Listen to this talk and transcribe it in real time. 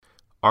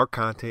Our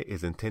content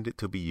is intended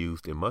to be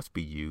used and must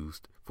be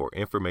used for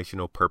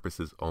informational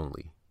purposes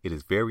only. It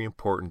is very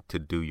important to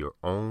do your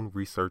own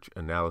research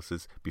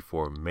analysis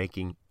before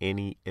making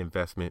any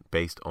investment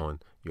based on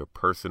your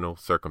personal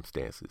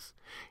circumstances.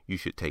 You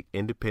should take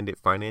independent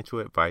financial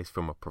advice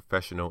from a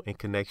professional in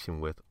connection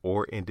with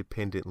or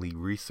independently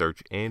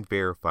research and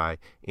verify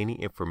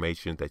any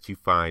information that you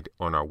find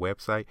on our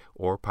website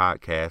or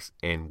podcast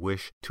and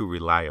wish to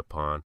rely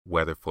upon,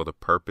 whether for the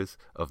purpose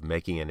of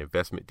making an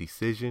investment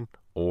decision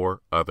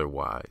or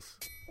otherwise.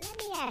 Let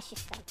me ask you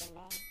something,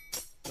 man.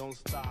 Don't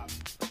stop.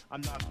 I'm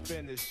not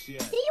finished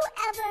yet. Do you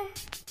ever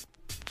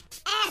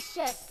ask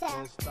yourself,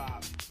 Don't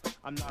stop.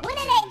 I'm not when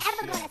are finished they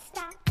ever yet. gonna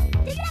stop?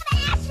 Do you ever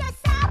ask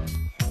yourself,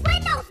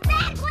 when those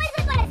bad boys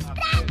are gonna stop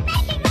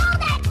making all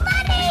that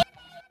money?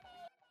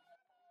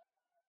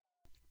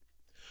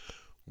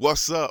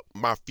 What's up,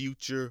 my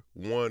future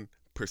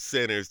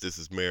 1%ers? This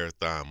is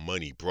Marathon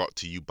Money, brought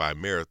to you by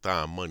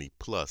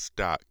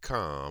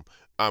MarathonMoneyPlus.com.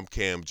 I'm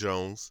Cam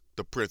Jones,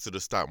 the prince of the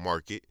stock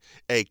market,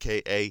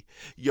 a.k.a.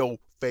 your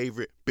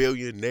favorite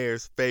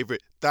billionaire's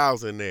favorite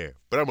thousandaire.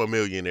 But I'm a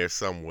millionaire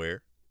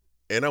somewhere,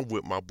 and I'm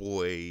with my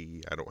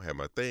boy, I don't have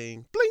my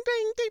thing, bling,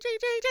 ding, ding, ding,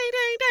 ding, ding,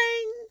 ding,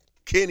 ding,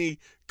 Kenny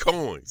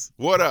Coins.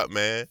 What up,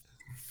 man?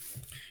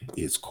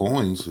 It's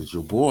Coins. It's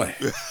your boy.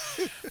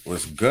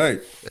 What's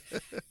good?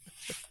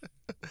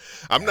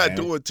 I'm not Man.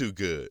 doing too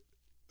good.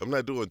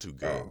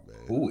 Man.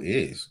 Who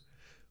is?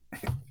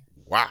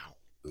 Wow.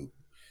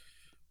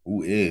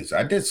 Who is?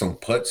 I did some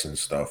puts and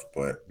stuff,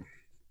 but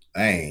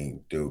I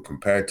ain't, dude,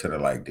 compared to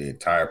the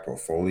entire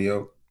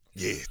portfolio,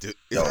 Yeah, dude.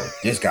 yo,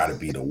 this gotta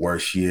be the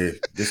worst year.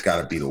 This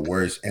gotta be the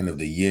worst end of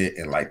the year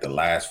in like the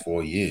last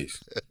 4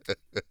 years.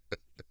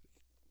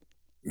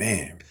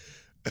 Man.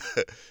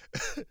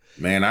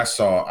 Man, I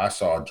saw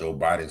Joe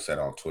Biden said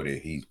on Twitter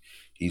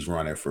he's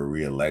running for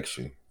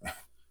re-election.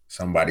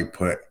 Somebody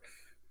put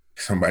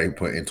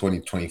in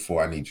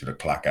 2024, I need you to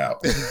clock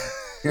out.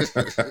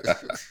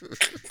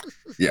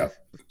 Yeah.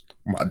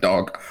 My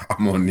dog,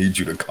 I'm gonna need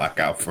you to clock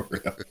out for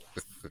real.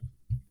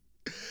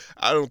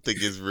 I don't think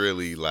it's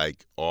really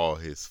like all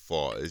his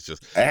fault. It's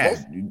just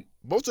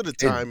most of the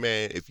time,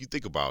 man, if you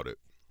think about it,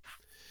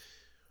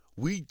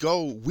 we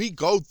go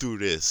through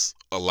this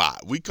a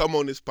lot. We come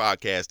on this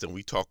podcast and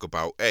we talk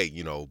about, hey,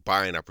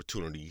 buying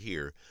opportunity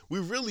here. We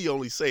really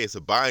only say it's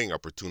a buying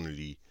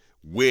opportunity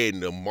when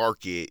the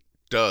market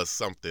does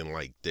something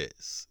like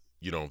this.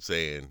 You know what I'm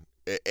saying?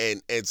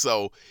 And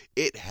so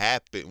it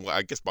happened. Well,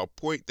 I guess my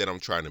point that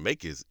I'm trying to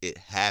make is it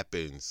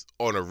happens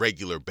on a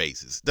regular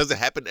basis. Does it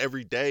happen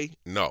every day?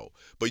 No.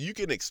 But you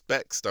can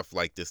expect stuff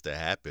like this to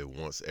happen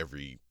once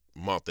every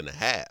month and a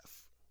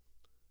half.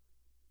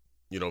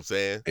 You know what I'm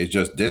saying? It's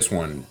just this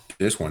one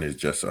is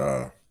just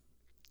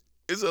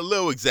It's a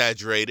little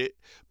exaggerated,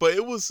 but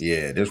it was.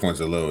 yeah, this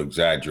one's a little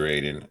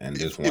exaggerated, and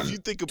this one. If you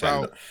think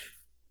about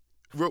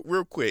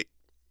real quick,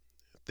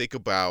 think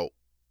about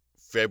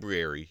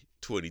February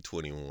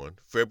 2021,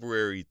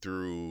 February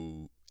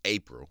through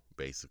April,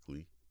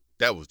 basically.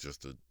 That was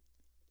just a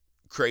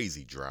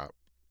crazy drop.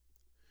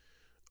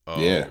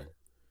 Yeah.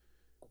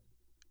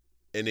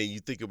 And then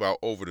you think about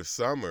over the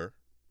summer,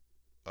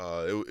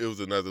 it was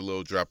another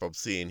little drop I'm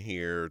seeing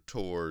here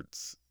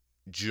towards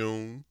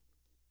June.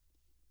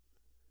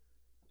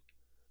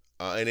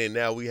 And then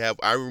now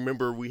I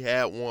remember we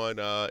had one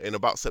in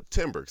about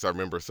September, because I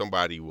remember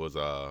somebody was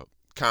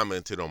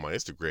commented on my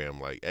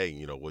Instagram like,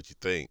 hey, what you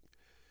think?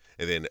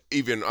 And then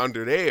even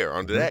under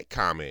that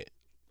comment,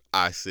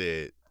 I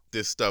said,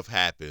 this stuff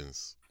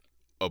happens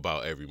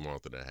about every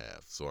month and a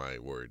half, so I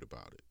ain't worried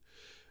about it.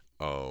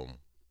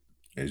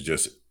 It's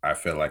just, I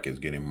feel like it's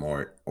getting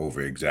more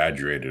over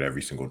exaggerated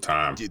every single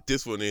time.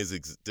 This one is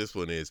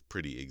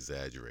pretty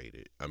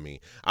exaggerated. I mean,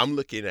 I'm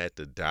looking at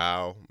the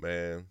Dow,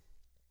 man.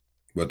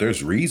 But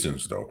there's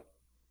reasons though.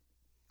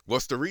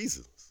 What's the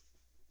reasons?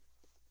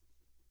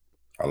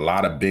 A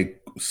lot of big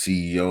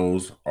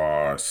CEOs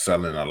are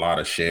selling a lot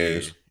of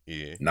shares.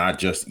 Yeah. Not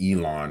just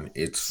Elon,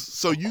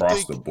 it's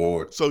across the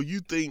board. So you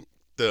think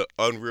the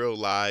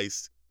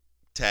unrealized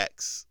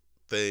tax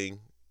thing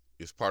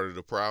is part of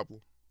the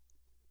problem?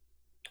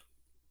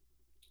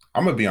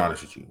 I'm going to be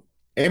honest with you.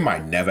 It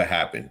might never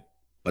happen,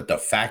 but the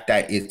fact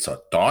that it's a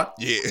thought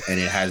and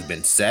it has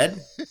been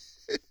said,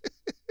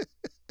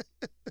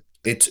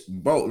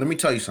 bro, let me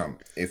tell you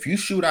something. If you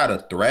shoot out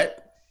a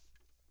threat,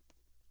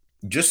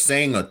 just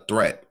saying a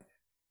threat,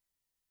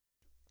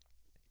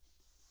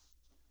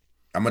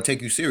 I'm going to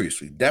take you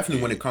seriously.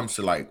 Definitely when it comes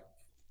to like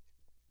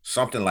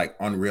something like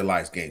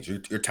unrealized gains.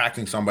 You're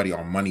taxing somebody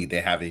on money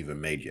they haven't even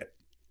made yet.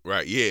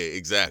 Right. Yeah,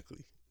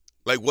 exactly.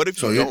 Like, what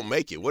if you don't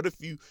make it? What if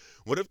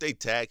they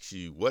tax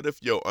you? What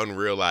if your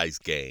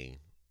unrealized gain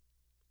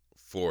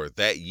for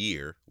that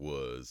year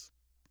was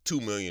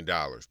 $2 million,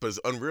 but it's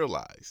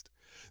unrealized?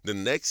 The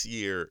next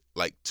year,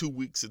 like 2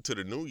 weeks into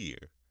the new year,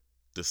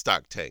 the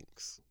stock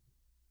tanks.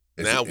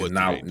 Now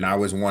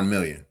it's 1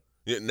 million.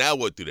 Yeah, now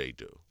what do they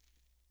do?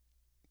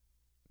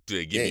 Do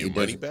they give you your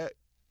money back?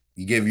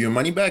 You give your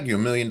money back, your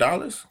 $1 million?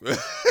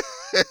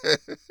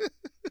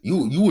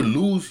 You would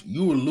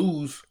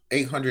lose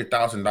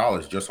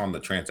 $800,000 just on the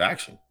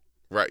transaction.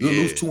 Right. You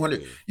lose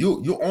 200.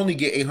 You only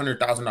get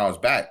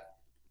 $800,000 back.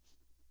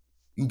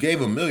 You gave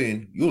 $1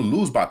 million, you'll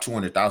lose about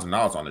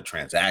 $200,000 on the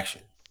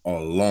transaction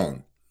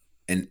alone.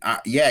 And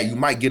you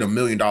might get $1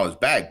 million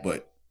back,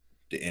 but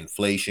the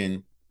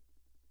inflation,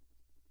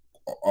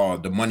 or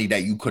the money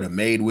that you could have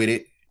made with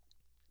it,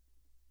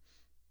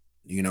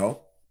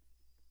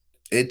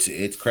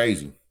 it's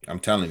crazy. I'm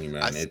telling you,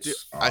 man.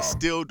 I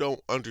still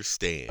don't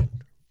understand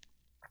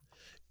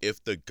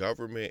if the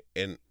government,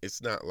 and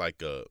it's not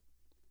like a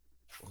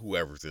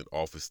whoever's in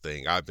office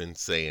thing. I've been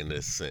saying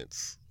this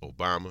since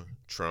Obama,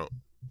 Trump,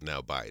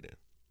 now Biden.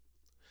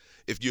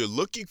 If you're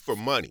looking for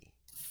money,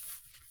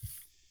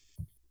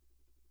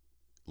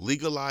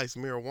 legalize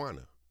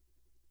marijuana.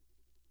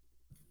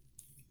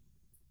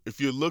 If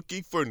you're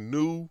looking for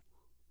new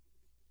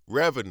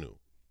revenue,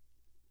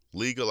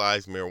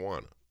 legalize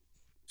marijuana.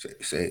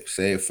 Say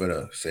it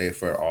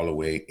for all the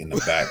way in the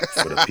back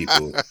for the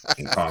people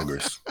in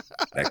Congress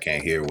that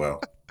can't hear well.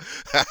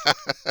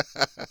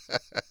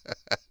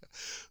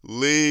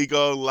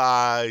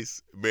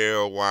 Legalize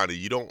marijuana.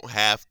 You don't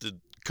have to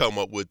come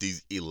up with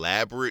these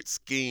elaborate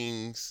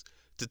schemes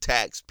to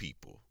tax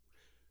people.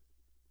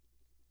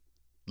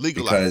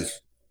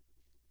 Legalize.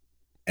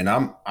 And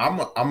I'm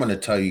gonna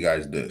tell you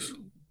guys this,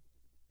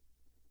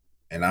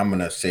 and I'm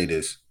gonna say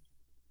this: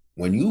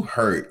 when you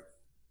hurt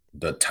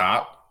the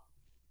top,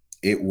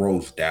 it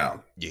rolls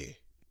down. Yeah,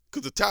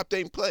 because the top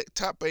ain't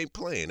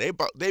playing.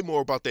 They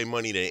more about their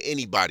money than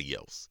anybody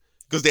else.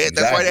 Because that's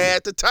why they're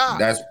at the top.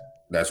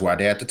 That's why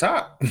they're at the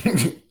top.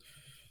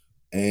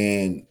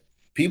 And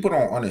people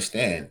don't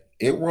understand.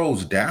 It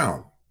rolls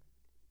down.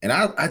 And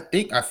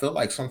I feel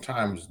like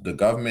sometimes the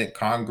government,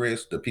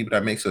 Congress, the people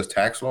that makes us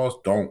tax laws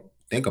don't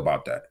think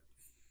about that.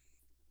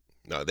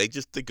 No, they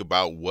just think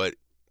about what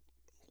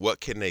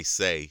can they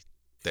say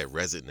that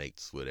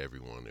resonates with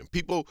everyone. And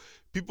people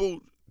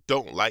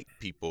don't like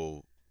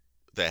people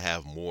that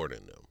have more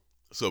than them.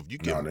 So if you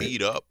can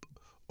beat up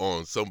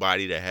on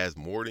somebody that has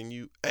more than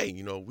you, hey,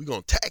 we're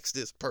going to tax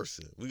this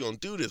person. We're going to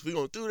do this. We're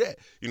going to do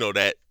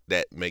that.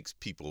 That makes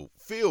people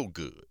feel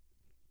good.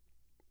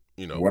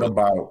 What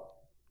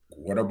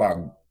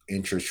about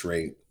interest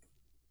rate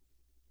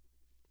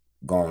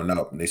going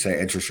up? They say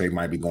interest rate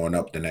might be going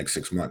up the next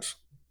 6 months.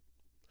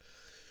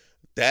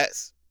 That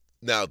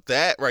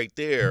right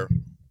there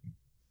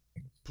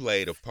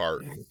played a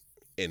part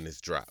in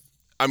this drop.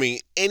 I mean,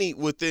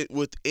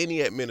 with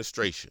any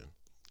administration,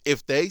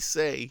 if they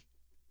say,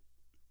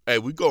 hey,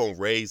 we're going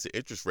to raise the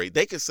interest rate,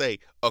 they could say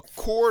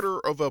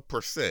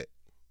 0.25%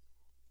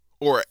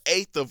 or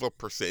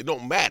 1/8%. It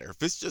don't matter.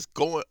 If it's just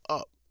going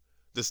up,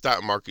 the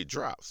stock market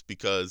drops,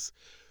 because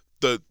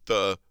the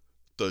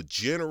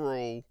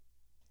general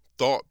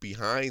thought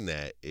behind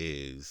that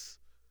is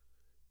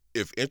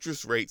if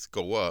interest rates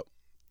go up,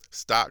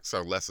 stocks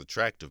are less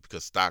attractive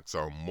because stocks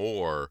are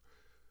more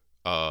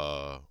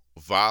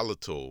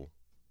volatile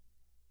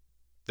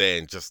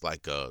than just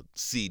like a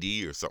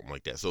CD or something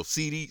like that. So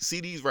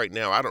CDs right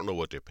now, I don't know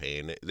what they're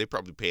paying. They're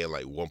probably paying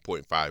like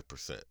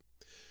 1.5%.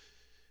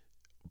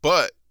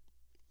 But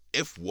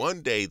if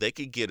one day they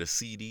could get a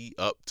CD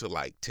up to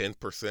like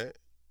 10%,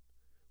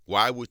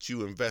 why would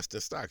you invest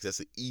in stocks? That's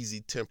an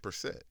easy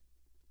 10%.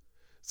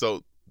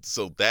 So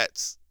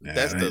that's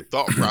the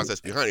thought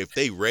process behind it. If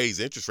they raise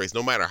interest rates,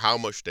 no matter how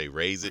much they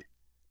raise it,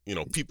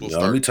 people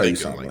start. Let me tell you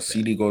something. Like when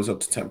CD goes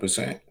up to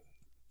 10%,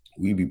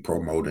 we be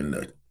promoting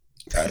the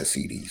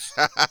CDs.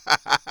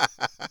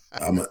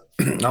 I'm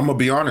gonna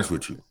be honest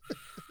with you.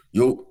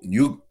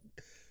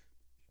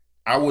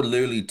 I would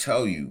literally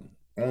tell you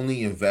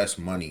only invest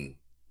money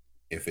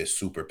if it's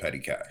super petty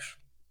cash.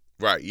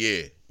 Right.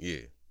 Yeah.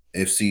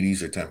 If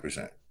CDs are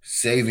 10%,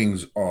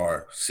 savings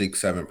are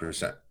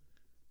 6-7%.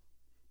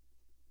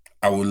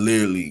 I would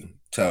literally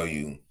tell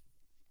you,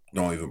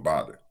 don't even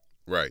bother.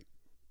 Right.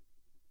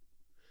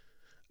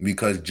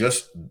 Because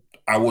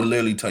I would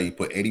literally tell you,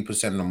 put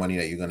 80% of the money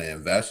that you're going to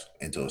invest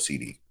into a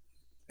CD,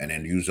 and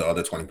then use the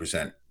other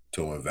 20%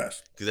 to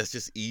invest. Because that's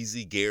just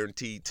easy,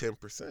 guaranteed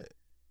 10%.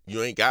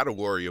 You ain't got to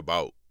worry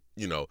about,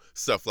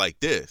 stuff like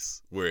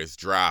this where it's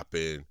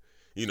dropping.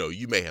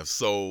 You may have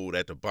sold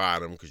at the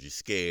bottom because you're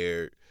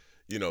scared.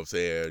 You know what I'm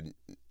saying?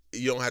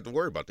 You don't have to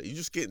worry about that. You're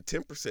just getting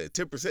 10%.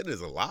 10%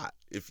 is a lot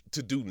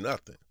to do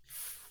nothing.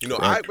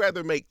 Correct. I'd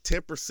rather make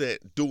 10%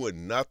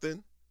 doing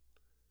nothing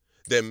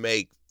than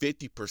make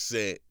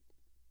 50%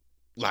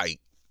 like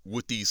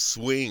with these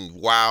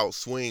wild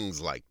swings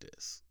like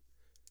this.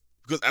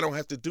 Because I don't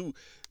have to do,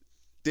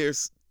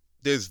 there's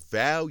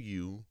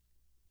value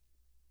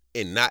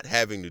in not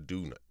having to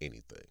do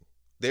anything.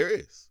 There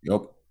is.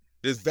 Yep.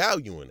 There's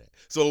value in that.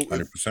 So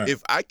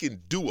if I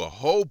can do a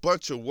whole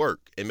bunch of work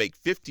and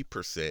make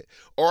 50%,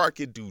 or I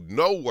can do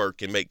no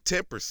work and make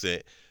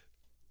 10%,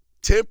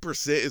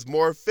 10% is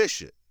more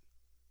efficient.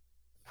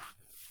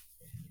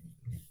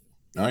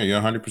 No,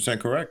 you're 100%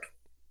 correct.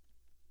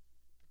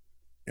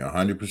 You're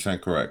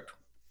 100% correct.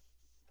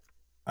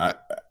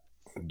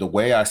 The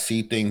way I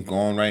see things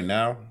going right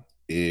now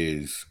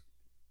is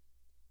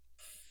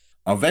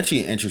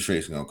eventually interest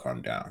rates are going to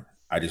come down.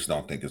 I just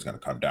don't think it's going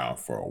to come down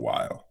for a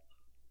while.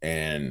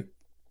 And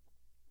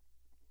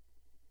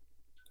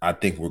I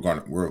think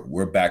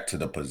we're back to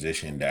the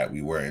position that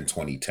we were in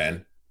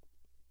 2010,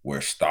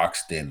 where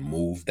stocks didn't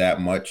move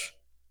that much.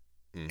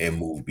 It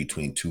moved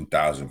between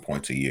 2,000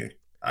 points a year.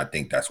 I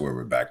think that's where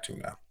we're back to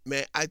now.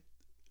 Man, I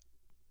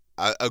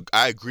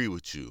agree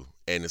with you,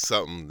 and it's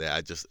something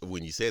that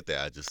when you said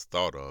that, I just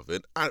thought of.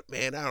 And I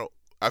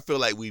feel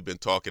like we've been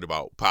talking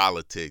about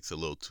politics a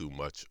little too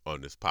much on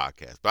this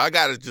podcast, but I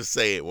gotta just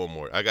say it one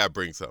more. I gotta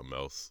bring something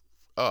else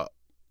up.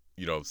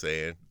 You know what I'm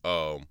saying?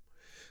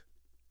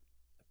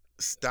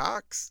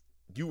 Stocks.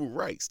 You were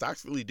right.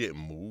 Stocks really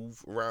didn't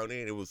move around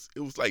then. It was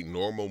like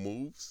normal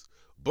moves.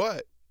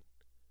 But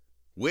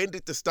when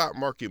did the stock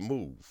market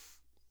move?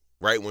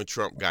 Right when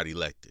Trump got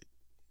elected.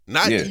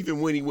 Not even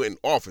when he went in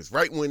office.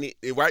 Right when they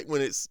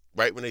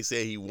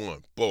said he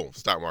won. Boom,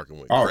 stock market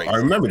went crazy. I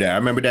remember that. I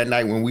remember that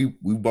night when we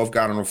both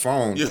got on the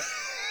phone and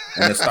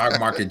the stock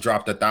market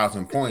dropped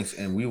 1,000 points,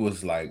 and we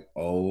was like,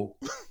 "Oh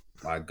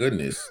my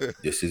goodness,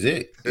 this is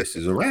it. This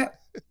is a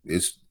wrap.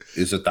 It's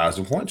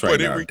 1,000 points right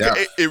now."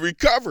 It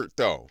recovered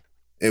though.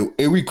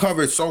 It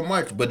recovered so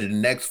much, but in the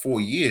next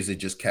 4 years, it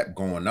just kept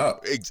going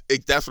up.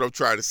 That's what I'm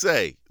trying to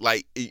say.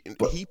 Like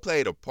he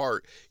played a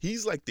part.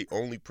 He's like the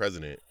only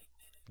president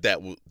that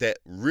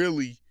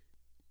really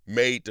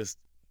made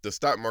the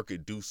stock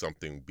market do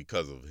something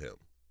because of him.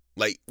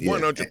 Like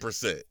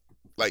 100%.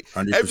 Like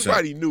 100%.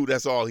 Everybody knew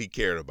that's all he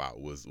cared about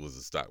was the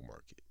stock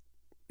market.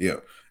 Yeah,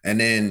 and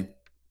then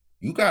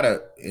you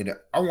gotta.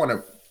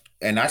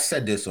 And I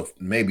said this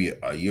maybe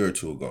a year or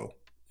two ago.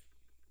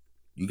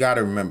 You got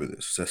to remember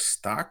this. The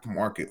stock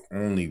market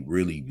only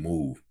really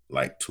moved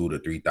like 2,000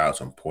 to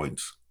 3,000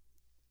 points.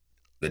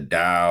 The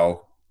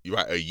Dow. You're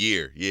right, a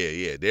year.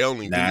 Yeah. They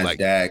only do like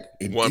NASDAQ.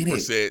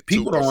 1%.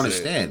 People 2%. don't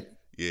understand.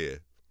 Yeah.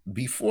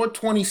 Before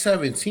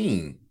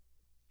 2017,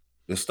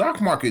 the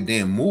stock market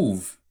didn't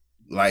move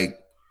like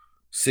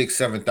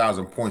 6,000,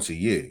 7,000 points a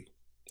year,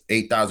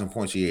 8,000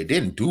 points a year. It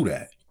didn't do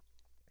that.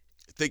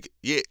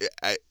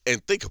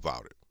 And think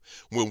about it.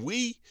 When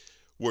we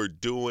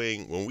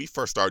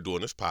first started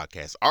doing this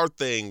podcast, our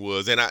thing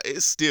was, and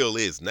it still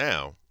is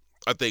now,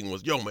 our thing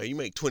was, yo, man, you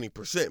make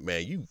 20%,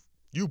 man,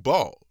 you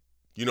ball.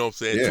 You know what I'm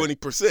saying? Yeah.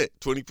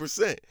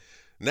 20%.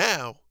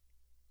 Now,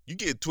 you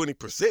get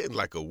 20% in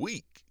like a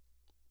week.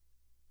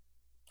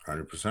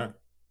 100%.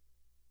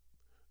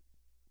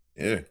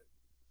 Yeah.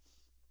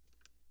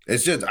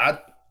 It's just, I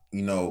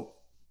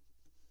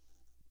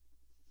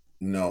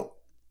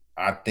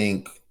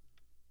think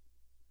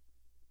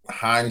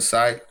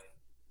hindsight,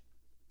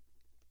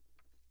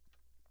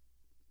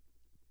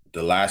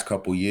 the last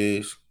couple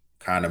years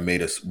kind of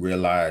made us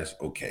realize,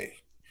 okay,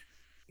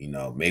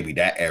 maybe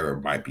that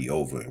era might be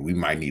over. We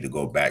might need to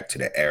go back to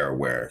the era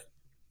where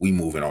we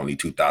moving only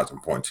 2,000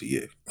 points a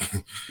year.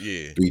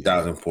 Yeah.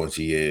 3,000 points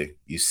a year.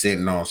 You're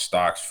sitting on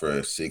stocks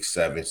for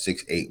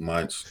 8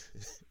 months.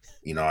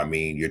 You know what I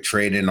mean? You're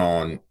trading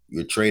on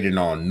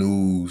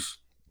news.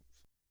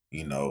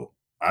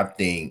 I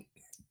think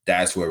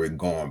that's where we're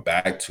going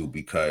back to,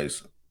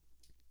 because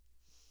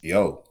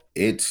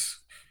it's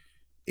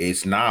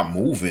not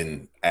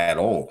moving at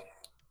all.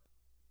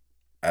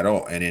 And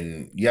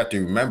then you have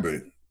to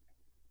remember,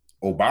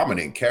 Obama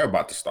didn't care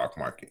about the stock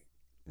market.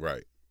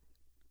 Right.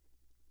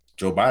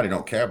 Joe Biden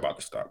don't care about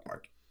the stock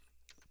market.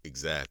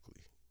 Exactly.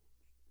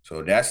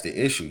 So that's the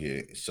issue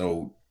here.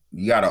 So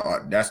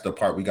that's the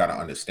part we gotta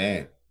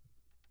understand.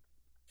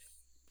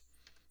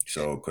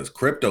 So, because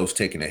crypto's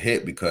taking a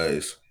hit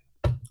because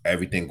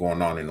everything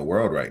going on in the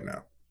world right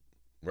now.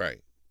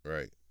 Right.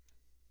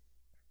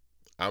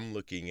 I'm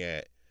looking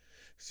at,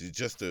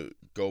 just to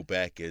go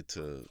back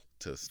into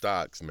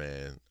stocks,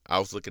 man. I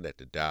was looking at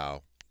the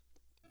Dow.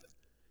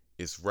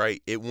 It's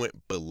right. It went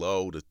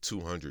below the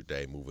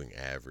 200-day moving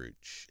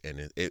average,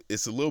 and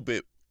it's a little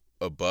bit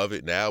above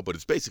it now, but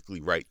it's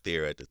basically right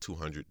there at the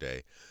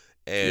 200-day.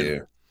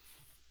 And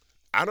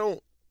I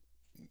don't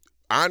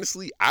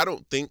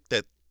think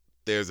that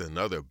there's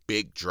another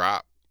big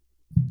drop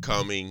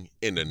coming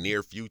in the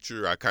near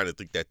future. I kind of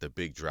think that the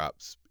big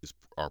drops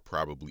are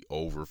probably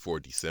over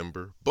for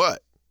December.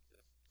 But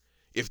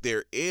if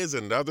there is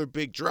another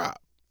big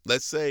drop,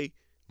 let's say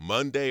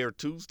Monday or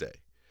Tuesday,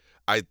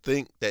 I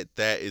think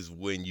that is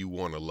when you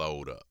want to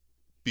load up,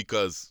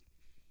 because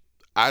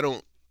I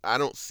don't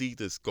see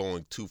this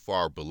going too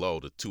far below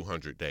the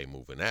 200-day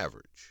moving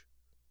average.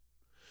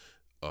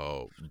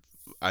 I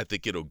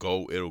think it'll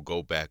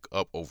go back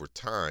up over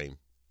time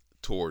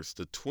towards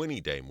the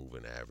 20-day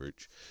moving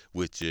average,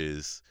 which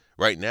is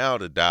right now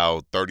the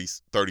Dow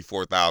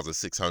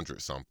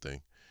 34,600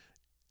 something.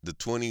 The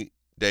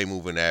 20-day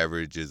moving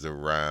average is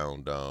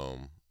around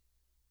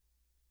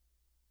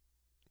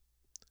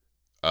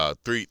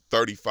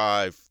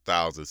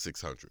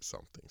 35,600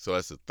 something. So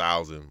that's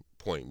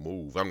 1,000-point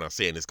move. I'm not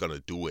saying it's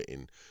gonna do it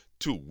in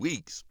 2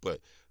 weeks, but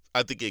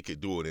I think it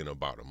could do it in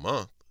about a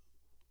month.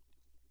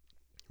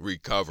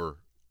 Recover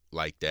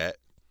like that.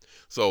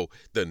 So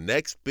the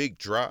next big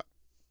drop,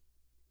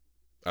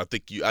 I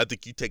think you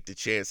take the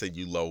chance and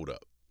you load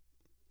up.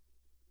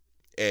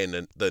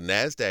 And the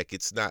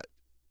NASDAQ,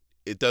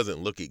 it doesn't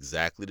look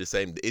exactly the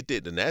same. The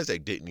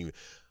NASDAQ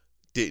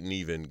didn't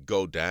even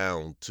go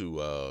down to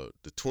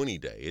the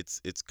 20-day.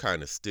 It's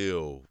kind of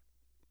still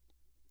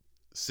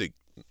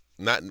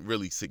not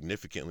really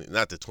significantly,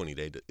 not the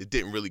 20-day. It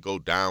didn't really go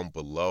down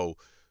below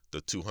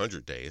the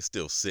 200-day. It's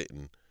still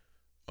sitting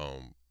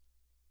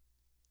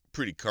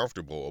pretty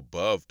comfortable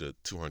above the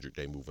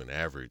 200-day moving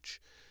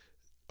average.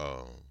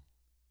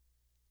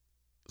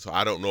 So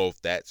I don't know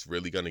if that's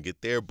really going to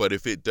get there, but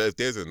if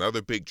there's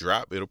another big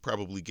drop, it'll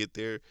probably get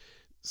there.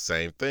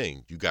 Same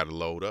thing. You got to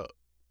load up.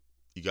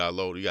 You got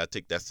to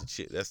take, that's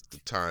the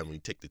time when you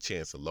take the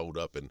chance to load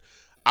up. And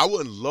I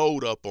wouldn't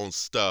load up on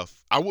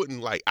stuff. I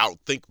wouldn't like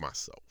outthink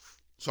myself.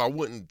 So I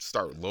wouldn't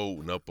start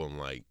loading up on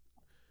like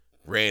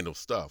random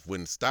stuff.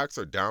 When stocks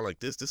are down like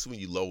this is when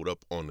you load up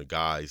on the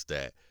guys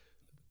that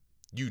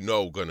you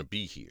know going to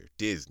be here.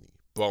 Disney,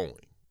 Boeing.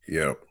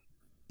 Yep.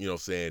 You know what I'm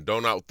saying?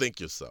 Don't outthink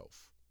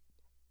yourself.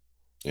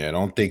 Yeah,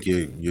 don't think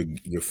you're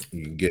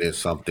getting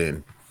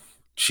something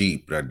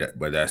cheap,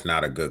 but that's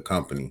not a good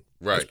company.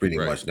 Right. That's pretty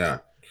much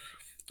that.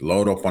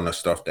 Load up on the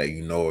stuff that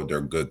you know they're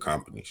good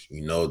companies.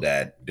 You know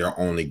that they're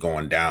only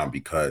going down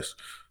because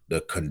the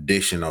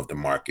condition of the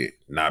market,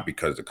 not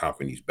because the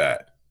company's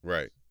bad.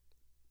 Right.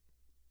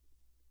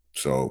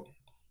 So,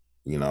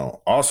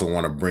 also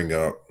want to bring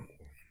up,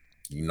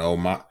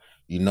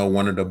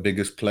 one of the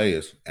biggest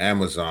players,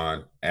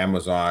 Amazon.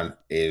 Amazon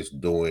is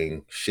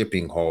doing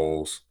shipping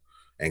holes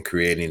and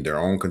creating their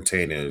own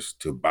containers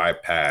to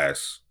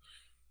bypass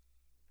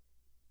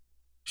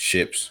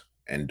ships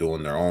and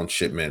doing their own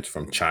shipments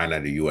from China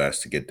to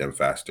U.S. to get them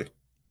faster.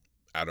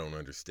 I don't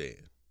understand.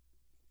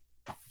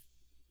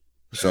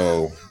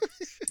 So,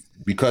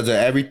 because of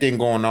everything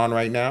going on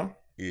right now,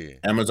 yeah,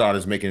 Amazon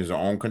is making their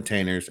own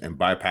containers and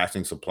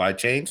bypassing supply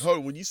chains. Hold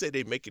on, when you say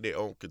they're making their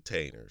own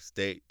containers,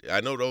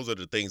 I know those are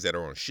the things that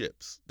are on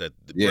ships that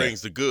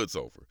brings the goods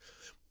over.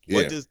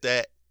 What does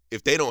that,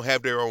 if they don't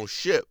have their own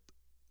ship,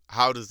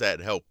 how does that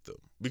help them?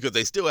 Because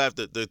they still have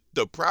the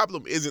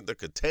problem isn't the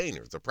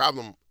containers. The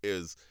problem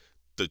is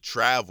the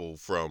travel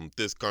from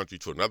this country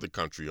to another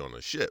country on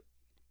a ship.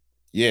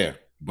 Yeah,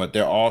 but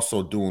they're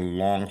also doing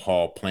long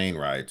haul plane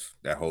rides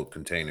that hold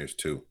containers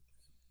too.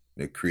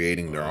 They're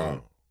creating their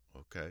own.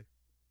 Okay.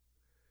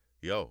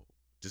 Yo,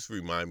 just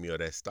remind me of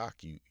that stock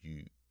you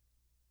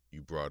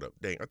brought up.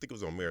 Dang, I think it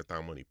was on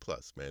Marathon Money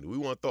Plus, man. Do we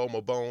want to throw them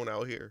a bone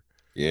out here?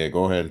 Yeah,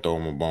 go ahead and throw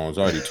them a bone. It's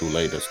already too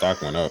late. The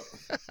stock went up.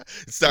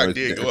 Stock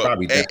did go up.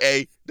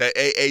 That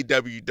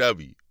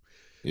AAWW.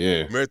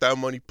 Yeah. Marathon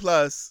Money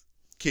Plus,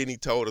 Kenny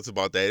told us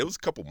about that. It was a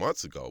couple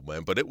months ago,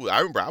 man. But I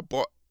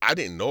remember I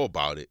didn't know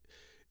about it.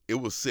 It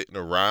was sitting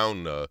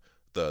around the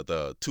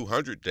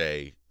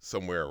 200-day,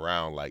 somewhere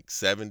around like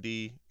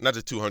 70. Not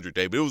the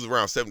 200-day, but it was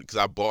around 70 because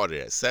I bought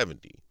it at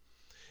 70.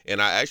 And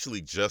I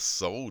actually just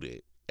sold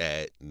it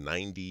at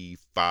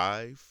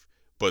 95,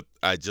 but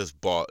I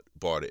just bought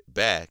it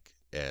back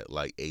at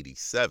like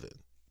 87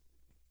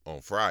 on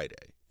Friday.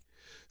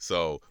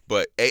 So,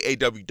 but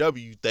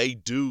AAWW, they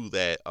do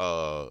that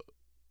the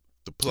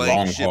plane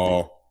long shipping.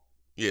 Haul.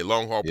 Yeah,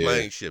 long haul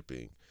plane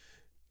shipping.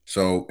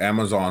 So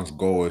Amazon's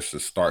goal is to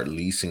start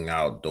leasing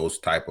out those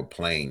type of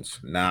planes.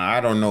 Now,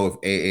 I don't know if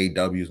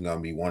AAW is going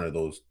to be one of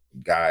those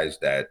guys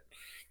that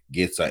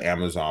gets an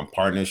Amazon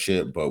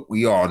partnership, but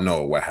we all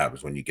know what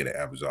happens when you get an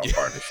Amazon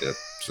partnership.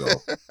 So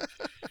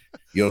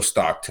your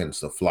stock tends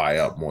to fly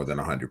up more than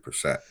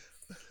 100%.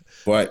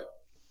 But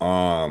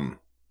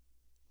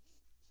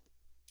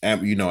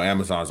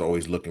Amazon's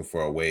always looking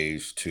for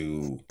ways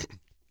to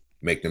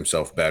make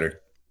themselves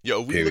better.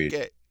 Yo, we look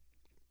at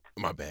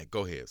my bad.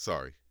 Go ahead.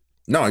 Sorry.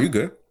 No, you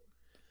good.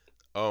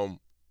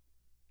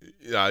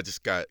 I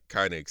just got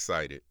kind of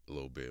excited a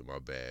little bit. My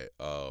bad.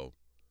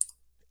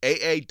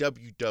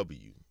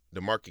 AAWW,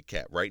 the market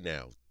cap right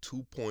now,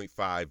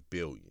 $2.5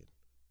 billion.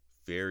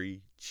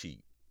 Very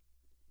cheap.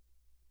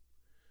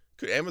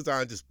 Could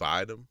Amazon just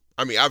buy them?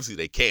 I mean, obviously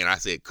they can. I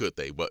said could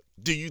they, but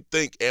do you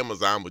think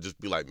Amazon would just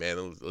be like,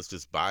 man, let's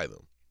just buy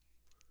them?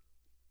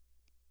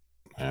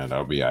 Man, that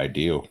would be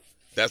ideal.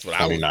 That's what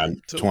I would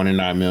think too.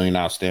 29 million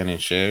outstanding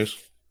shares.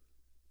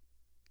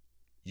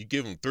 You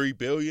give them $3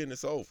 billion,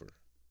 it's over.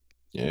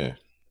 Yeah.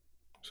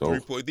 So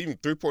just give them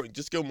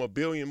 $1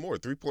 billion more,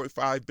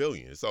 $3.5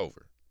 billion, it's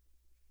over.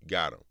 You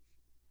got them.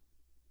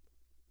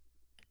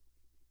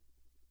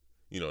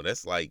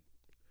 That's like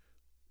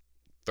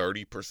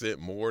 30%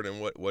 more than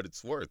what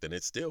it's worth, and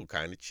it's still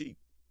kind of cheap.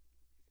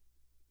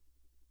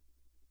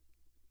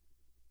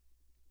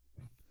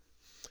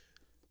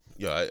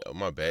 Yeah,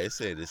 my bad. It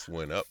said this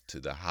went up to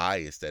the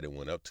highest that it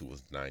went up to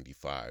was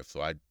 95, so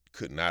I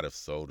could not have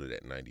sold it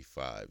at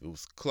 95. It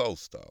was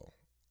close though.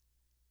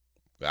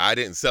 I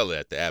didn't sell it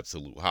at the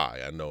absolute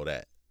high. I know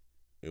that.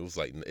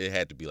 It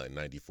had to be like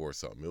 94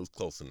 something. It was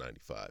close to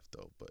 95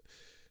 though, but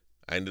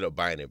I ended up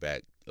buying it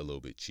back a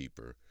little bit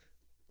cheaper.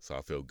 So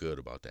I feel good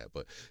about that.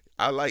 But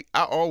I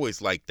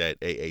always liked that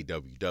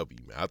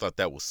AAWW, man. I thought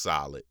that was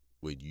solid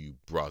when you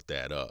brought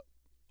that up.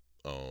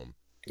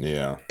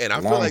 Yeah. And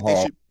I feel like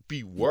they should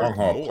be worth long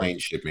haul more. plane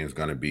shipping is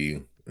going to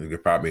be They're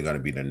probably going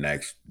to be the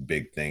next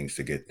big things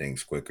to get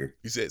things quicker.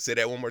 You say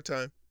that one more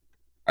time.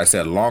 I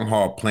said long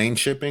haul plane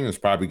shipping is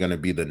probably going to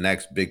be the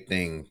next big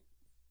thing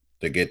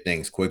to get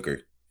things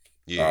quicker.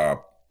 Yeah.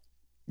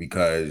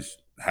 Because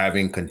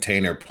having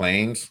container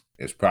planes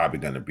is probably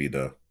going to be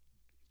the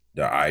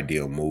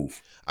ideal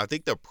move. I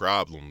think the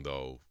problem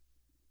though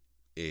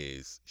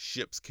is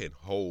ships can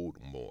hold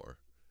more,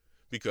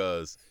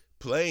 because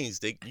planes,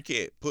 you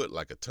can't put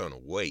like a ton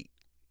of weight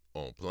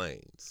on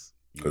planes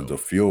because the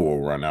fuel will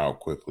run out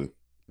quickly.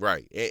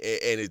 Right,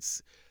 and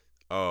it's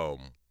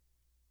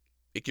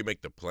it can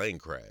make the plane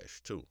crash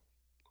too.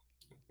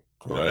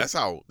 You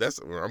know,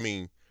 I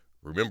mean,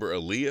 remember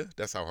Aaliyah?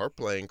 That's how her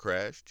plane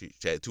crashed. She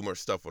had too much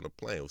stuff on the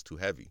plane. It was too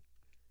heavy.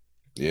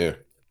 Yeah.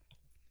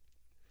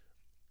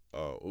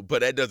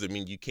 But that doesn't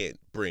mean you can't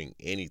bring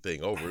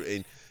anything over.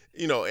 And,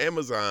 you know,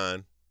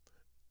 Amazon,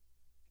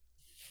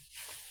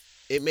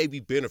 it may be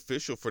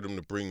beneficial for them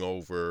to bring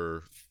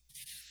over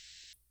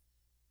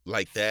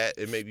like that.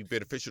 It may be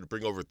beneficial to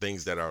bring over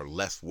things that are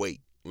less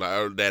weight,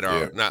 that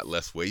are not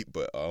less weight,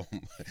 but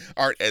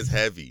aren't as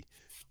heavy.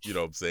 You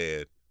know what I'm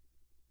saying?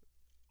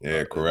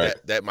 Yeah,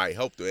 correct. That might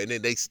help them. And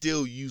then they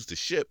still use the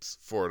ships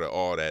for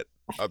all that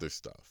other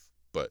stuff.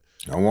 But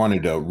I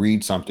wanted to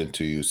read something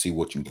to you, see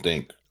what you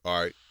think.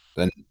 All right.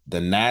 The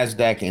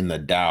NASDAQ and the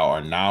Dow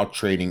are now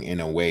trading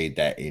in a way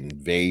that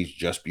invades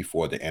just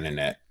before the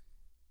internet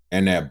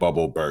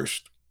bubble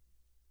burst.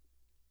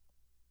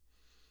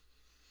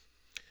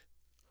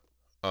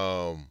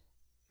 All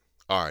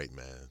right,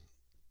 man.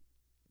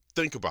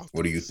 Think about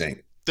What do you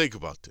think? Think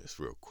about this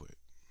real quick.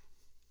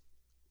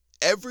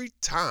 Every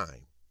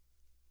time,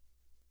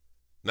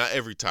 not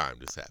every time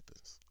this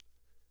happens.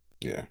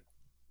 Yeah.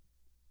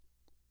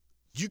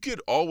 You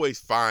could always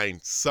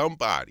find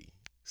somebody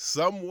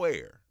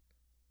somewhere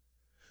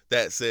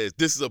that says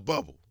this is a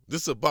bubble.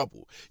 This is a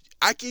bubble.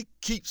 I can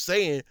keep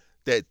saying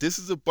that this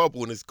is a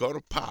bubble and it's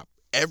gonna pop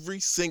every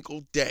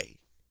single day.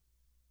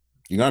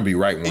 You're gonna be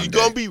right one day. You're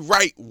gonna be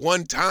right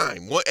one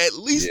time. At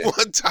least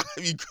one time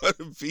you're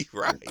gonna be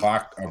right.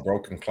 A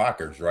broken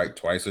clocker's right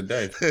twice a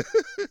day.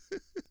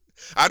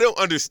 I don't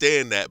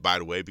understand that, by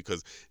the way,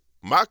 because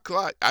my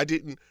clock, I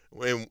didn't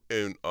I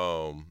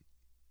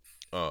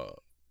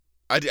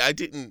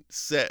didn't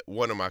set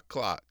one of my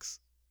clocks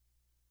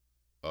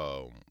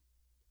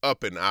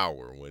up an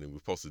hour when it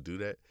was supposed to do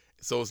that.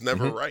 So it's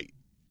never right.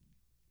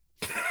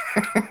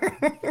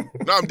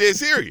 No, I'm dead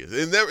serious.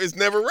 It's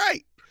never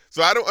right.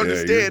 So I don't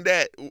understand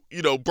that,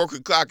 you know,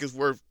 broken clock is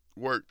works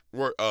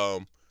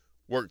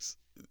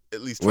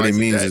at least twice What it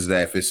means a day. is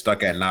that if it's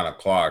stuck at 9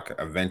 o'clock,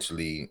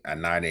 eventually at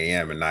 9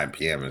 a.m. and 9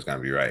 p.m. it's gonna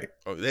be right.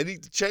 Oh, they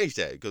need to change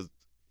that because,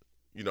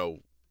 you know.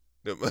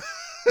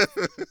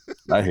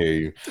 I hear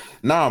you.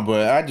 No,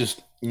 but I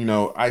just, you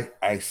know,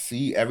 I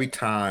see every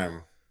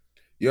time,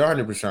 you're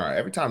 100% right.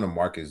 Every time the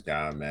market's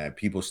down, man,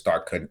 people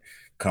start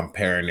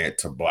comparing it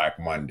to Black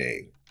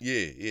Monday.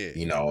 Yeah.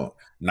 You know,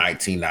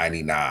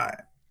 1999.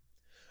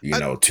 You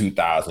know,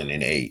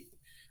 2008.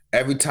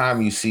 Every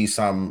time you see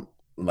some,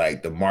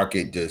 like the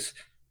market just,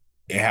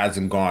 it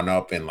hasn't gone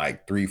up in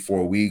like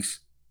 3-4 weeks,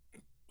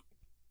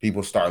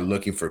 people start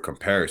looking for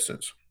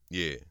comparisons.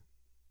 Yeah.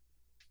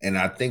 And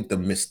I think the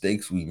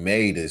mistakes we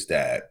made is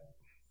that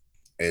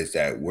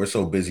we're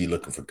so busy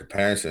looking for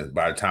comparisons.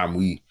 By the time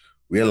we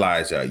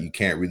realize that you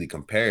can't really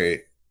compare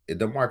it,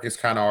 the market's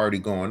kind of already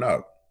going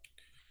up.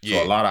 Yeah.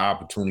 So a lot of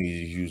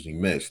opportunities is usually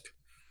missed.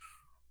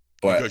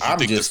 But because you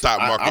think the stock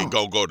market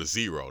go to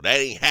zero. That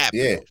ain't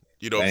happening. Yeah,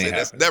 you know what I'm saying?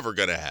 That's never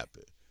going to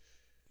happen.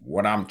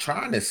 What I'm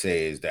trying to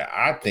say is that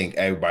I think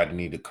everybody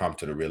need to come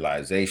to the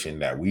realization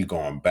that we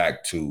going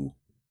back to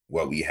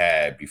what we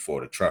had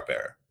before the Trump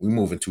era. We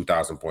moving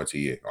 2,000 points a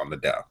year on the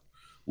Dow.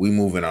 We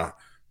moving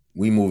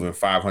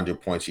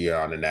 500 points a year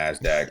on the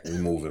NASDAQ. We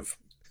moving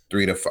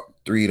 300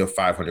 to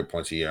 500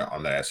 points a year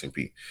on the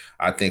S&P.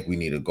 I think we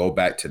need to go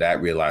back to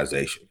that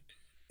realization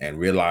and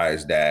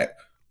realize that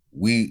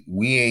we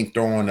ain't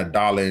throwing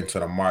 $1 into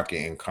the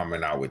market and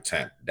coming out with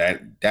 10.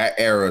 That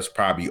era is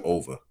probably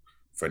over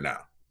for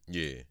now.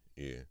 Yeah.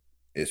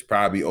 It's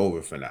probably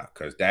over for now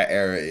because that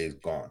era is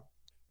gone.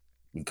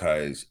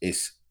 Because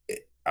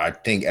I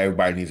think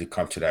everybody needs to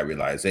come to that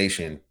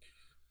realization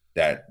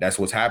that that's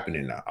what's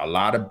happening now. A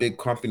lot of big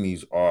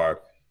companies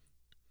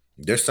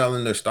they're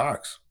selling their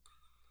stocks.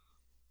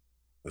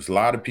 There's a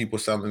lot of people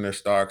selling their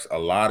stocks. A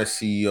lot of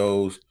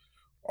CEOs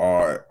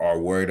are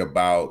worried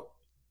about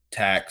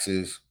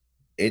taxes.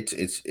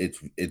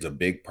 It's a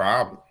big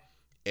problem.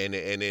 And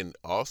then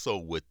also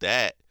with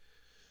that,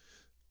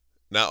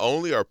 not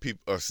only are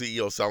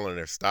CEOs selling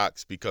their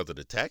stocks because of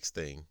the tax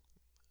thing,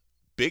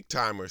 big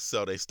timers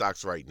sell their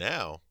stocks right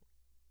now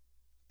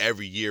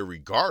every year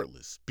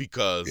regardless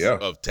because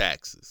of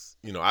taxes.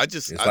 You know,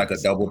 it's like a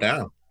double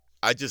down.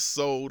 I just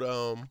sold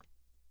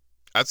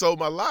I sold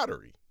my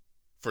lottery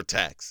for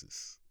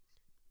taxes.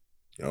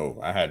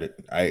 I had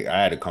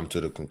to come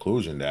to the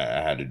conclusion that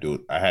I had to do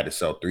it. I had to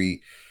sell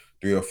three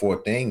or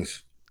four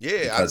things.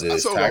 Yeah, because I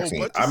sold taxing.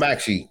 a whole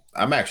bunch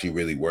I'm actually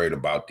really worried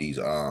about these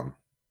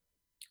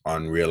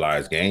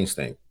unrealized gains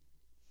thing.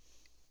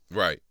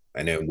 Right.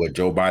 And then with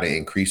Joe Biden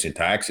increasing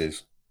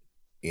taxes,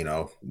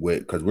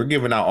 because we're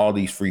giving out all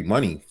these free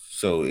money,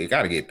 so it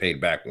got to get paid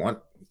back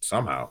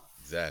somehow.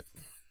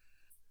 Exactly.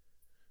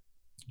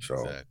 So,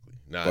 exactly.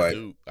 Now but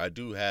I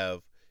do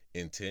have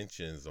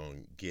intentions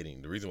on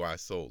getting. The reason why I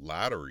sold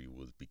lottery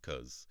was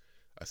because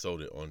I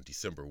sold it on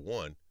December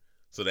 1,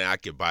 so then I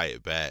could buy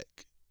it back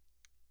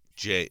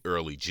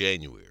early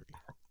January.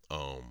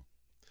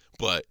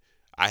 But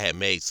I had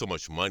made so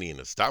much money in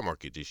the stock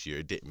market this year,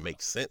 it didn't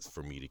make sense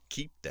for me to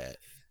keep that,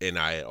 and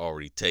I had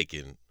already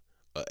taken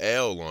a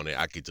L on it.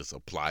 I could just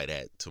apply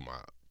that to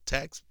my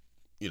tax,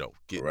 get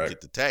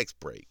the tax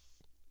break.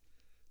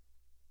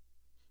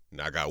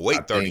 Now I gotta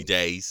wait 30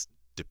 days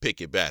to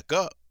pick it back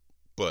up,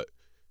 but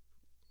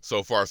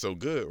so far so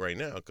good right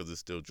now because it's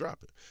still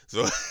dropping.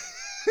 So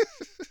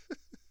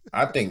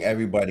I think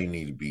everybody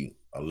need to be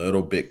a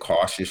little bit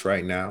cautious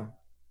right now.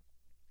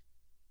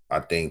 I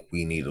think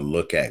we need to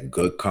look at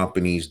good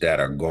companies that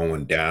are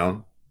going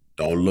down.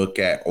 Don't look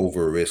at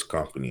over risk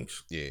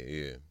companies.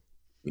 Yeah.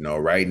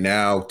 Right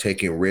now,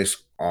 taking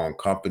risk on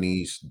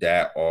companies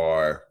that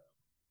are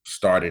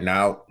starting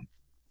out,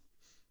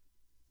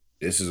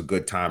 this is a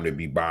good time to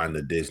be buying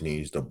the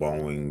Disneys, the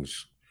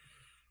Boeings,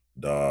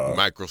 the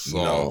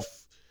Microsoft,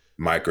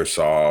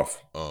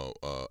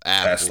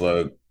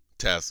 Apple,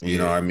 Tesla. You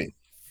know what I mean?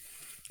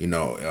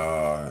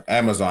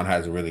 Amazon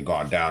hasn't really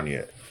gone down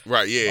yet.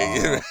 Right,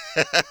 yeah.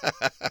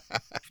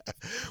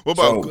 What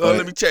about,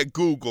 let me check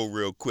Google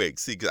real quick.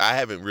 See, because I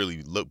haven't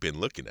really been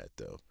looking at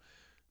them.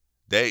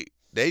 They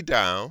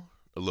down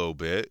a little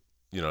bit.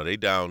 They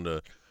down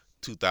to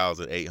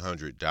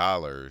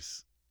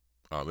 $2,800.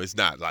 It's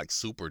not like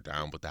super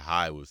down, but the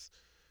high was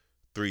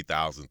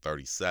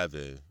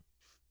 $3,037.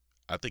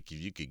 I think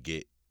if you could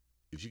get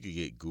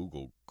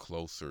Google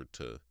closer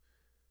to,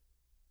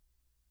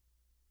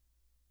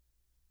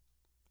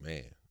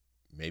 man,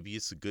 maybe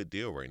it's a good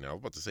deal right now. I was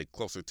about to say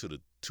closer to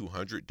the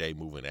 200-day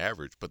moving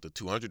average, but the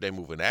 200-day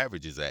moving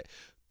average is at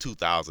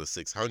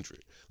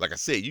 2,600. Like I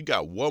said, you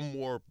got one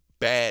more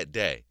bad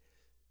day.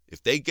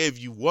 If they gave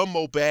you one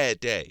more bad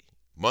day,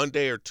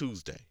 Monday or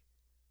Tuesday,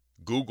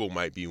 Google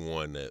might be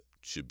one that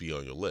should be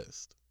on your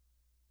list.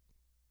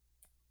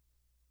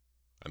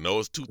 I know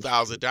it's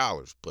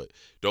 $2,000, but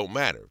don't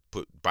matter.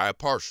 Buy a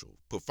partial.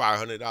 Put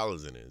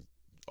 $500 in it.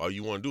 All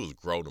you want to do is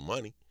grow the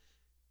money.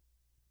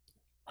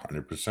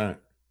 100%.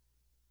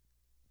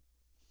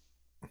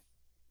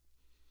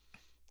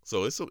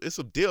 So it's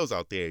some deals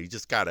out there. You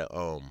just gotta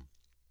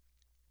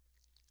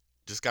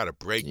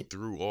break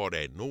through all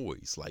that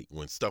noise. Like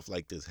when stuff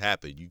like this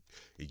happen,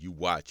 you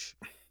watch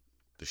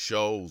the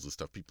shows and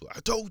stuff. People,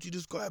 I told you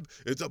this gonna happen.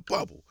 It's a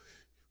bubble.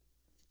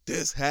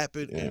 This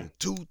happened in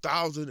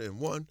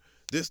 2001.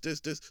 This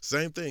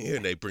same thing here.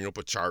 And they bring up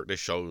a chart that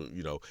show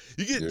you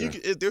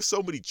get there's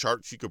so many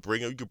charts you could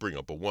bring up. You could bring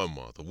up a 1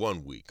 month, a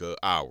 1 week, a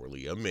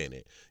hourly, a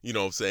minute. You know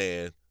what I'm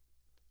saying?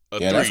 A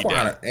 3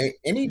 day.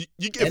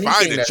 You can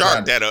find a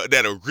chart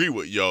that agree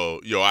with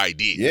your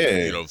idea.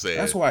 Yeah, you know what I'm saying.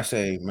 That's why I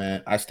say,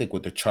 man, I stick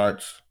with the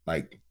charts,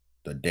 like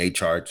the day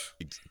charts,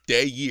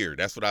 day, year.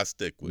 That's what I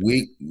stick with.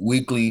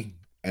 Weekly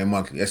and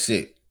monthly. That's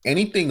it.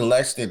 Anything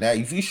less than that,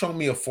 if you show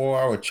me a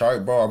 4-hour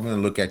chart, bro, I'm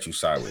gonna look at you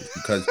sideways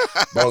because,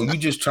 bro, you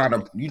just trying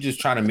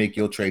to make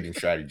your trading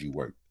strategy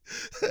work.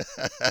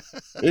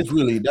 It's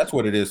really, that's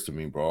what it is to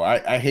me, bro.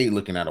 I hate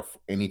looking at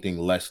anything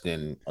less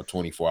than a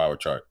 24-hour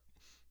chart.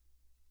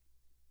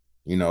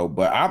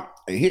 But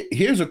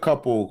here's a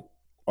couple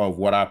of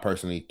what I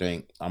personally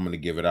think. I'm going to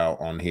give it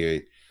out on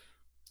here.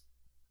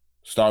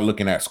 Start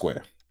looking at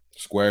Square.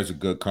 Square is a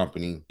good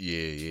company.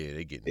 Yeah,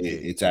 they get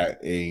it's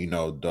at the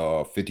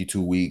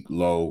 52-week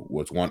low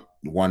was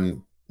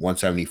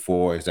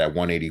 174. It's at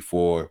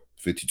 184.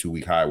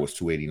 52-week high was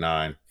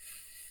 289.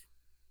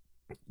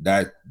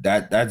 That's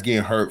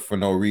getting hurt for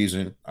no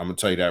reason. I'm gonna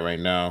tell you that right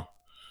now.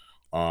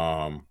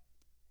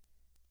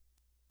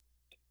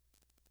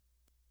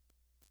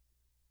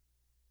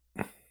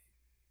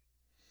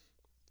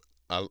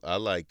 I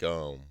like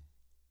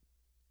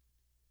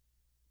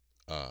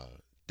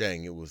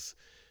dang, it was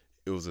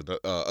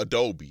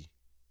Adobe.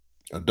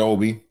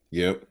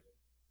 Yep.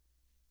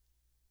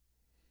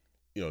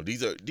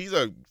 These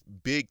are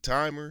big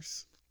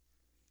timers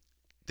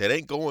that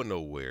ain't going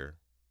nowhere.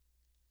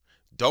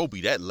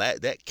 Adobe,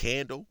 that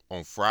candle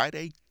on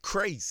Friday,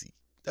 crazy.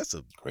 That's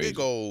a big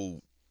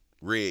old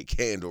red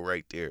candle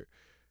right there.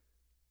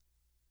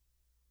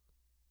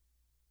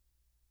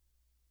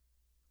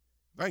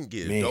 If I can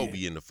get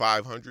Adobe in the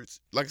 500s,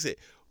 like I said,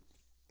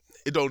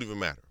 it don't even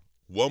matter.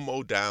 One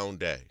more down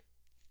day.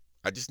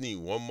 I just need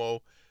one more.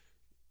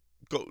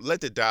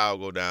 Let the dial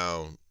go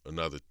down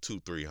another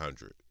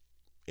 200-300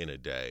 in a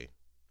day,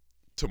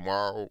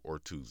 tomorrow or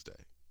Tuesday.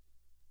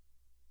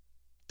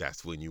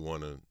 That's when you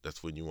wanna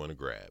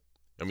grab.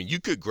 I mean, you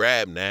could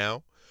grab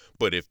now,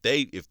 but if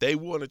they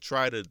want to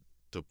try to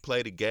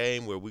play the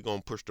game where we're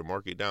gonna push the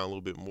market down a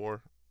little bit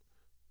more,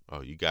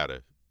 you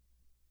gotta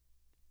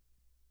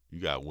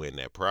win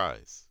that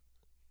prize.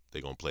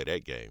 They're gonna play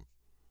that game.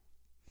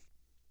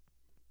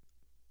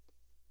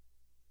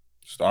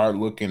 Start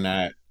looking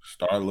at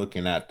Start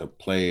looking at the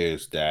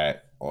players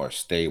that are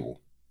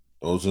stable.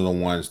 Those are the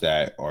ones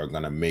that are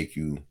gonna make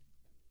you,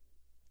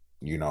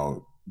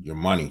 your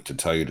money. To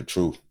tell you the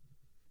truth.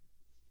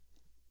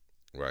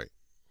 Right.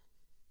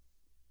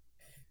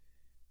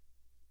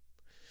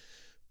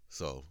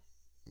 So,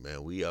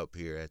 man, we up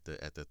here at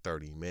the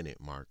 30-minute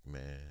mark,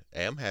 man.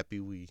 Hey, I'm happy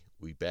we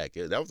back.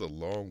 That was a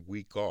long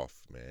week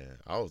off, man.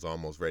 I was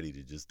almost ready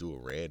to just do a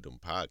random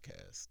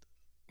podcast.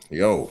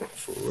 Yo,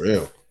 for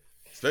real.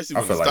 Especially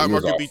when the stock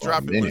market be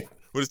dropping. When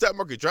the stock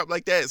market drop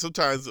like that,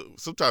 sometimes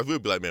we'll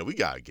be like, man, we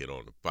gotta get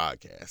on the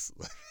podcast.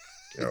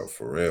 Yo,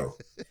 for real.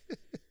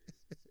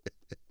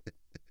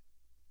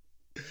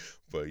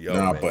 But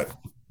man,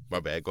 my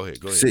bad. Go ahead.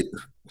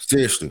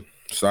 Seriously,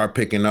 start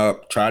picking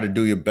up. Try to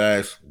do your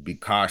best. Be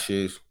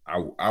cautious.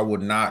 I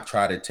would not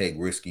try to take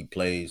risky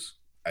plays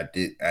at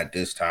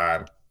this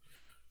time,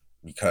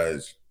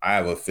 because I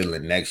have a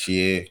feeling next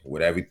year,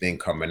 with everything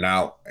coming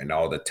out and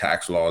all the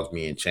tax laws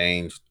being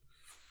changed,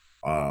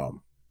 I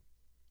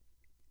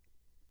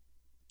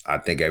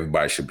think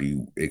everybody should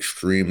be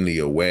extremely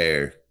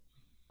aware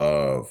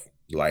of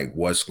like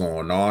what's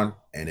going on,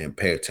 and then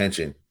pay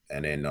attention.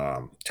 And then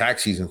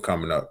tax season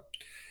coming up,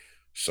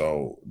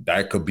 so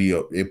that could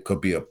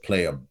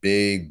play a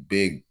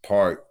big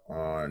part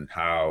on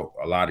how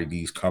a lot of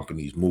these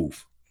companies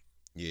move.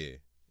 Yeah.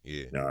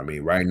 You know what I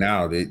mean? Right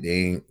now, they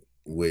ain't,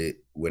 with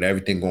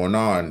everything going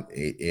on,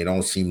 it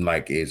don't seem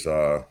like it's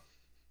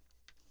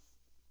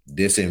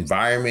this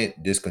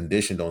environment, this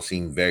condition don't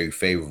seem very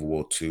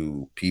favorable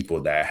to people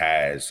that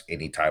has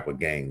any type of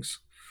gains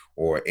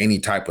or any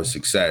type of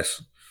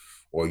success,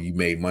 or you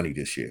made money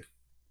this year.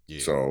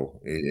 Yeah.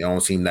 So it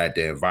don't seem that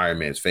the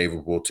environment is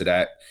favorable to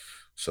that.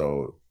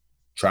 So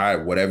try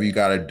whatever you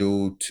got to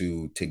do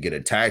to get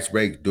a tax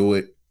break. Do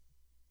it.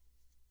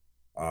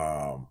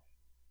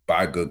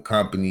 Buy good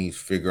companies.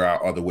 Figure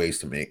out other ways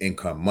to make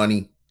income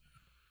money,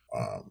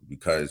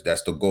 because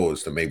that's the goal,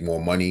 is to make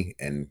more money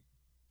and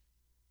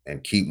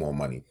keep more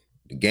money.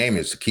 The game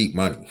is to keep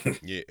money.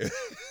 Yeah,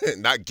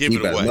 not give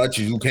it away as much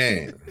as you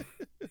can.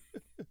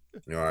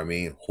 You know what I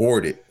mean?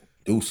 Hoard it.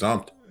 Do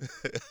something.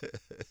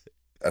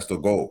 That's the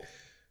goal.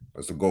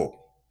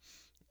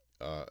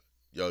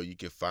 Yo, you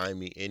can find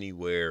me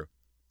anywhere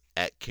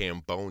at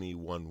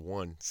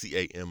Camboni11,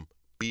 CAMBONI11,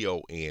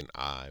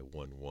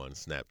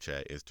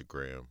 Snapchat,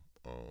 Instagram,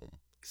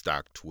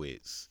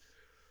 StockTwits.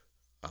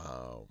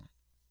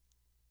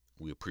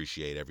 We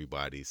appreciate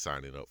everybody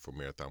signing up for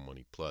Marathon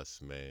Money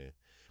Plus, man.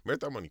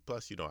 Marathon Money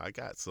Plus, I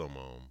got some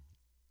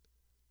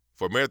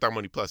for Marathon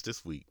Money Plus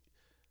this week.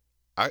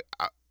 I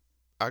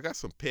got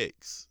some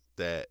picks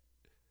that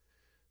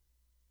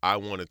I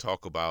want to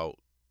talk about,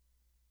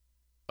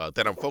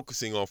 that I'm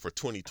focusing on for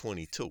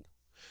 2022.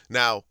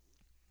 Now,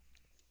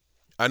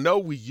 I know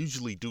we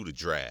usually do the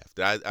draft.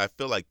 I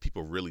feel like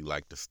people really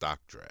like the stock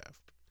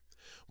draft,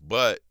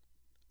 but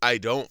I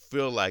don't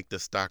feel like the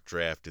stock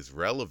draft is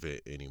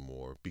relevant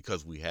anymore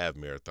because we have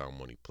Marathon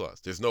Money Plus.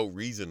 There's no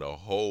reason to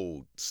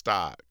hold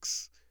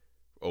stocks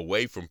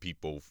away from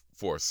people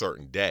for a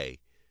certain day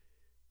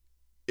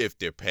if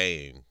they're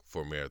paying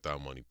for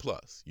Marathon Money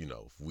Plus.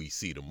 If we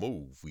see the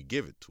move, we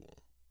give it to them.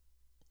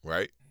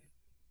 Right?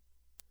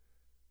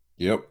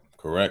 Yep,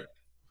 correct.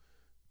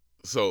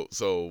 So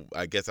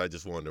I guess I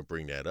just wanted to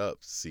bring that up,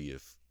 see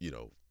if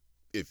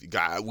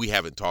we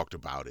haven't talked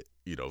about it,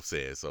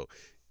 saying, so,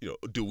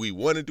 do we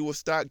want to do a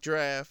stock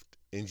draft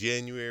in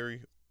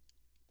January,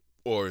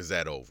 or is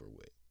that over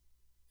with?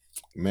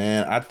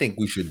 Man, I think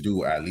we should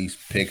do at least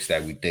picks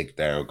that we think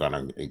that are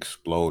gonna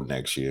explode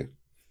next year.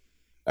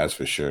 That's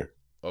for sure.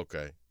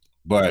 Okay.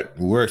 But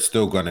we're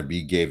still gonna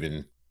be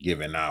giving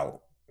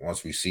out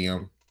once we see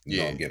them. You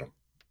don't get them.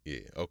 Yeah.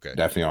 Okay.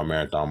 Definitely on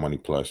Marathon Money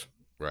Plus.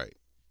 Right.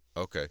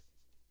 Okay.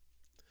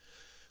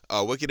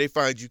 Where can they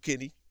find you,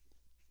 Kenny?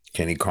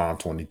 Kenny Khan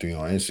 23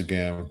 on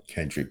Instagram.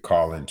 Kendrick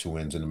Collin, 2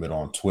 N's in the middle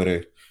on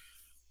Twitter.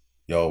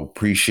 Yo,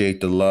 appreciate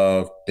the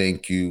love.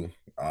 Thank you.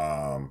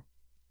 Join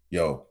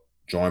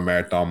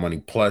Marathon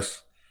Money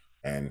Plus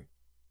and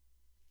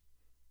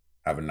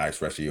have a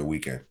nice rest of your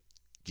weekend.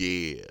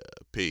 Yeah.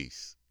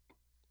 Peace.